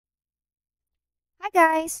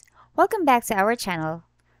Guys, welcome back to our channel.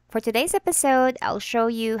 For today's episode, I'll show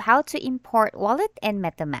you how to import wallet in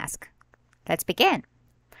Metamask. Let's begin.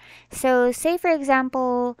 So say for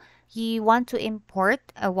example, you want to import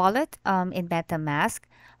a wallet in Metamask,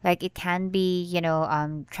 like it can be,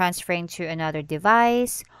 transferring to another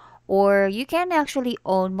device, or you can actually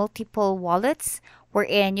own multiple wallets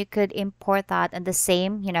wherein you could import that in the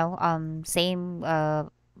same, same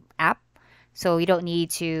app. So you don't need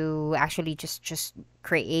to actually just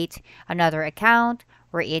create another account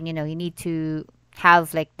wherein you need to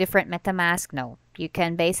have like different MetaMask. No, you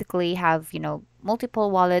can basically have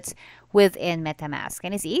multiple wallets within MetaMask,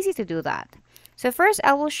 and it's easy to do that. So first,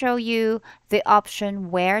 I will show you the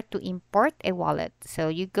option where to import a wallet. So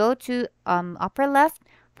you go to upper left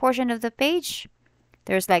portion of the page.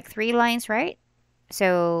 There's like three lines, right?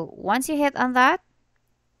 So once you hit on that,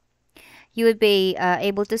 you would be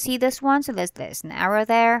able to see this one. So there's an arrow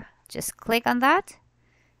there. Just click on that.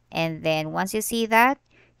 And then once you see that,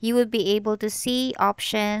 you would be able to see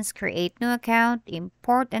options, create new account,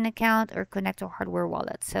 import an account, or connect to hardware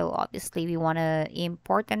wallet. So obviously we want to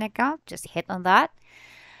import an account. Just hit on that.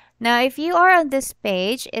 Now, if you are on this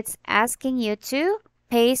page, it's asking you to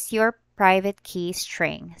paste your private key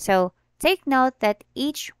string. So take note that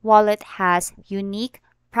each wallet has unique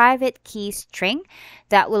private key string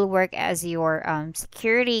that will work as your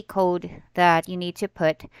security code that you need to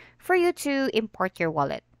put for you to import your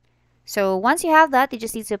wallet. So once you have that, you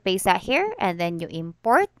just need to paste that here and then you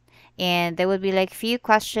import. And there would be like few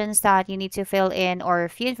questions that you need to fill in or a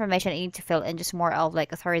few information you need to fill in, just more of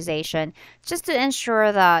like authorization, just to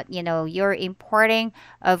ensure that your importing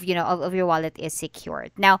of of your wallet is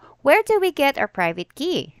secured. Now, where do we get our private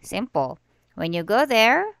key? Simple. When you go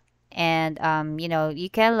there, and you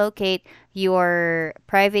can locate your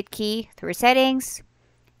private key through settings,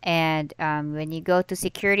 and when you go to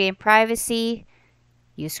security and privacy,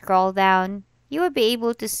 you scroll down, you will be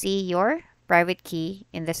able to see your private key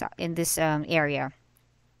in this area.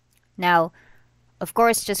 Now, of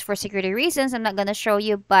course, just for security reasons, I'm not going to show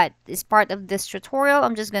you, but as part of this tutorial,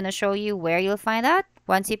 I'm just going to show you where you'll find that.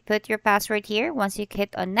 Once you put your password here, once you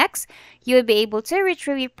hit on next, you will be able to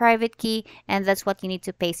retrieve your private key, and that's what you need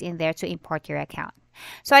to paste in there to import your account.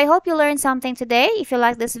 So I hope you learned something today. If you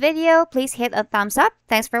like this video, please hit a thumbs up.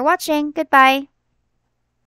 Thanks for watching. Goodbye.